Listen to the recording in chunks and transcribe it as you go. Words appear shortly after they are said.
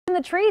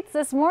the treats.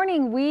 This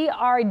morning we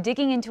are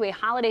digging into a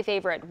holiday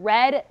favorite,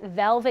 red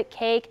velvet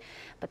cake,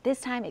 but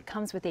this time it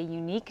comes with a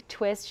unique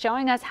twist.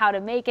 Showing us how to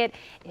make it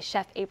is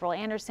Chef April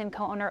Anderson,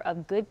 co-owner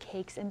of Good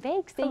Cakes and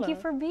Bakes. Thank you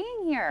for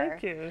being here.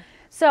 Thank you.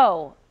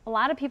 So, a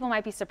lot of people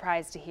might be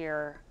surprised to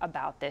hear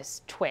about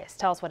this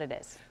twist. Tell us what it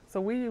is. So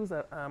we use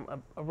a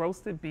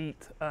roasted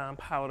beet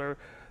powder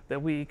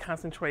that we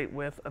concentrate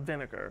with a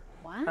vinegar.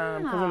 Wow.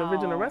 Because in the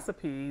original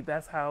recipe,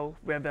 that's how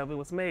red velvet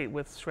was made,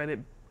 with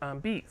shredded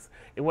beets.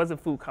 It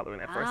wasn't food coloring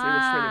at first, it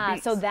was shredded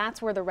beets. So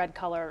that's where the red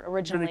color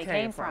originally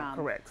came from.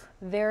 Correct.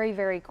 Very,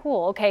 very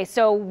cool. Okay,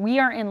 so we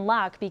are in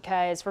luck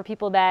because for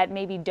people that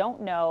maybe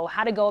don't know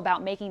how to go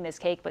about making this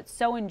cake but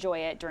so enjoy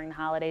it during the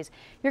holidays,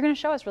 you're going to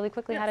show us really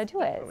quickly how to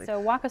do it. So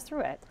walk us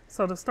through it.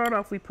 So to start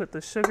off, we put the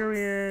sugar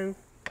in.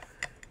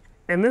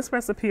 And this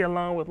recipe,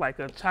 along with like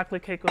a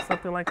chocolate cake or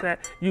something like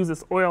that,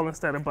 uses oil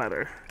instead of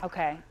butter.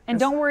 Okay. And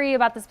don't worry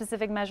about the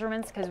specific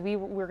measurements because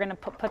we're going to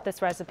put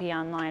this recipe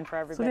online for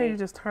everybody. So then you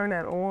just turn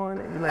that on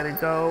and you let it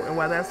go. And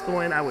while that's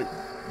going, I would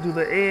do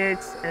the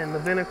eggs and the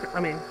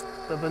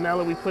the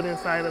vanilla we put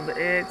inside of the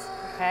eggs.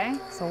 Okay.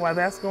 So while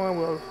that's going,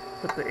 we'll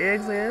put the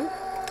eggs in.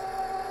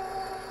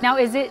 Now,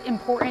 is it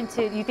important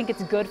do you think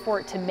it's good for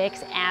it to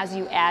mix as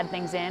you add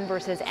things in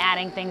versus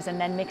adding things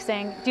and then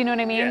mixing? Do you know what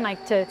I mean?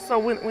 Yeah. So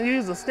when you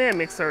use a stand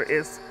mixer,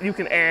 you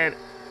can add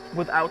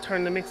without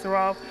turning the mixer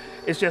off.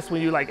 It's just when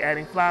you like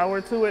adding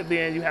flour to it,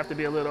 then you have to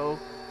be a little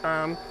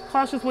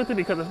cautious with it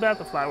because if not,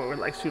 the flour would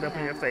like shoot up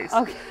in your face.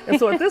 Okay. And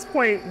so at this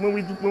point, when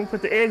we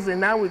put the eggs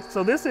in,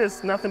 so this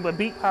is nothing but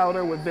beet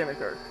powder with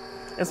vinegar.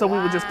 And so we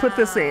would just put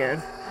this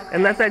in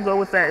and let that go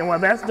with that. And while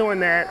that's doing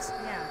that,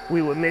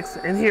 we would mix.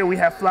 And here we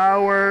have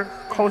flour,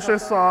 kosher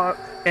salt,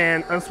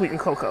 and unsweetened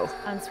cocoa.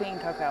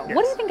 Unsweetened cocoa. Yes.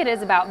 What do you think it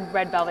is about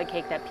red velvet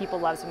cake that people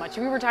love so much?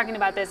 We were talking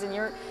about this, and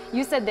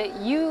you said that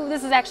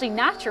this is actually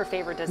not your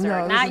favorite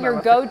dessert, not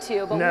your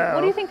go-to. But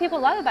what do you think people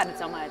love about it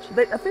so much?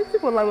 I think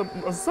people love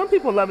it. Some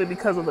people love it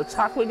because of the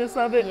chocolateness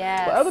of it.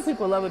 Yes. But other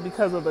people love it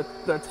because of the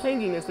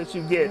tanginess that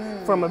you get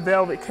from a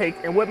velvet cake.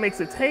 And what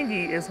makes it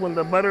tangy is when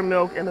the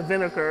buttermilk and the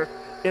vinegar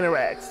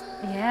interacts.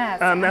 Yes.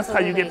 That's how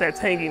you get that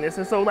tanginess.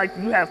 And so like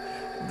you have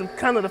the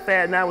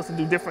fad now is to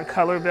do different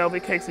color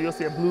velvet cakes. So you'll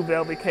see a blue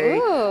velvet cake.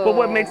 Ooh. But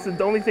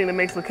the only thing that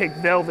makes the cake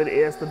velvet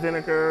is the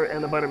vinegar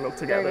and the buttermilk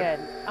together. Very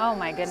good. Oh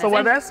my goodness. So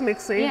while that's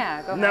mixing,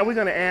 now we're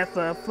going to add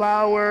the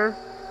flour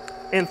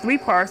in 3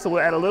 parts. So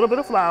we'll add a little bit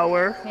of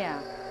flour. Yeah.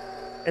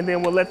 And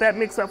then we'll let that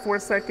mix up for a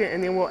second,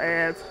 and then we'll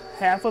add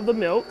half of the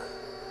milk.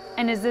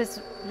 And is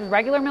this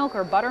regular milk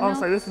or buttermilk? Oh,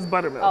 sorry, this is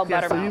buttermilk. Oh,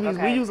 yes, buttermilk.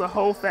 So we use a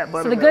whole fat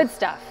buttermilk. So the good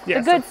stuff.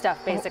 Yes, the good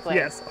stuff, basically.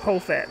 Yes, whole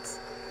fats.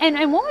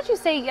 And what would you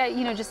say,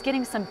 just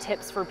getting some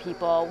tips for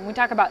people, when we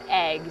talk about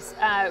eggs,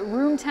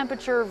 room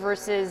temperature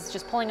versus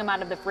just pulling them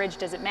out of the fridge,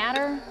 does it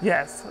matter?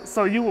 Yes,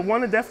 so you would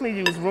want to definitely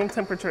use room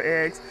temperature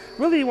eggs.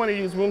 Really, you want to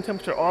use room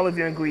temperature all of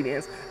your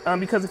ingredients.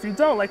 Because if you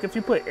don't, like if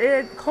you put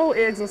cold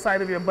eggs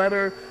inside of your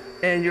butter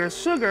and your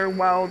sugar,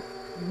 while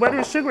butter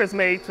and sugar is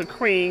made to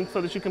cream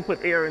so that you can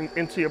put air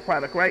into your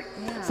product, right?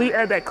 Yeah. So you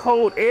add that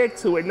cold egg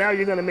to it. Now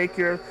you're going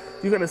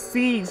to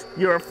seed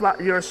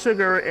your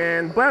sugar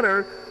and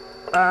butter.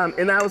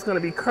 And now it's going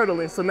to be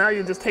curdling. So now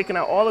you're just taking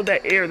out all of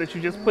that air that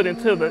you just put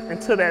into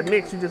that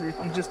mix. You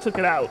just took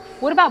it out.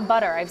 What about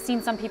butter? I've seen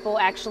some people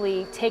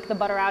actually take the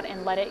butter out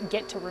and let it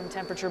get to room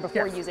temperature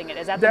before using it.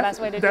 Is that the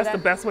best way to do that? That's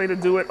the best way to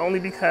do it, only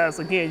because,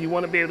 again, you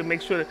want to be able to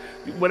make sure that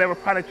whatever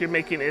product you're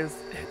making is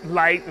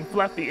light and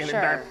fluffy,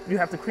 and you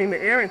have to cream the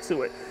air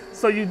into it.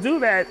 So you do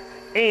that.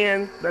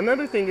 And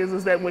another thing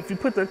is that if you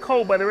put the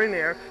cold butter in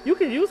there, you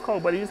can use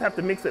cold butter, you just have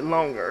to mix it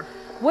longer.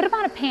 What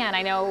about a pan?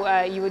 I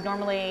know you would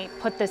normally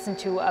put this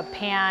into a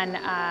pan,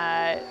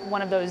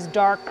 one of those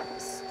dark,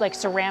 like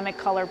ceramic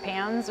color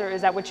pans, or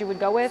is that what you would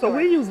go with? So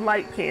we use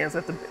light pans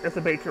at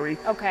the bakery.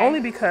 Okay. Only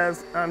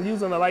because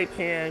using a light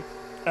pan,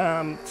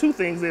 2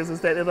 things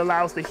is that it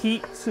allows the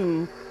heat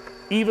to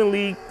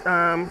evenly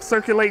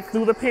circulate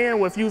through the pan.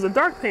 Well, if you use a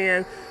dark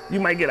pan, you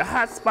might get a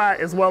hot spot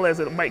as well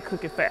as it might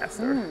cook it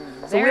faster.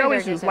 So we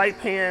always use light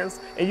pans,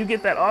 and you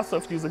get that also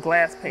if you use a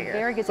glass pan.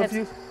 Very good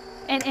tips.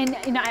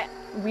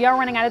 We are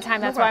running out of time.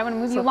 That's why I want to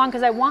move you along,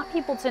 because I want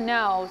people to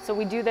know. So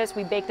we do this,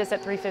 we bake this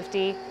at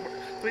 350.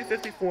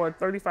 350 for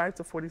 35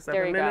 to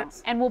 47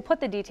 minutes. Go. And we'll put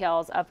the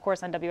details, of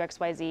course, on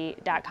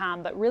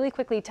WXYZ.com. But really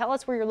quickly, tell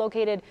us where you're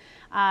located.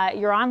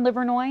 You're on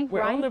Livernois,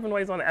 We're on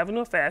Livernois on the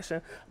Avenue of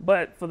Fashion,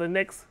 but for the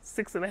next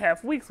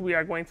 6.5 weeks, we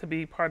are going to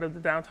be part of the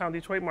downtown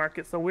Detroit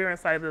market. So we're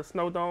inside of the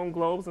Snow Dome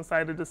Globes,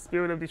 inside of the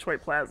Spirit of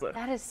Detroit Plaza.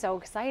 That is so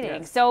exciting.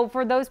 Yes. So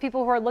for those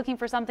people who are looking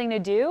for something to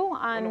do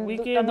on the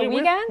weekends,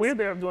 we're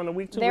there doing the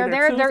week 2.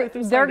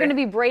 They're going to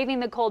be braving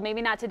the cold,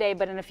 maybe not today,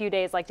 but in a few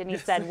days, like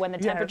Denise said, when the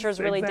temperatures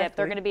really dip,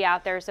 they're going to be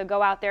out there. So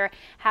go out there,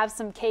 have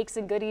some cakes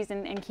and goodies,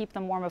 and keep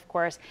them warm, of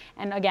course.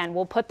 And again,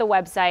 we'll put the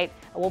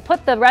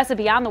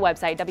recipe on the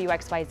website,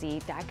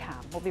 WXYZ.com.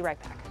 We'll be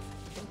right back.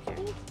 Thank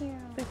you. Thank you.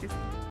 Thank you.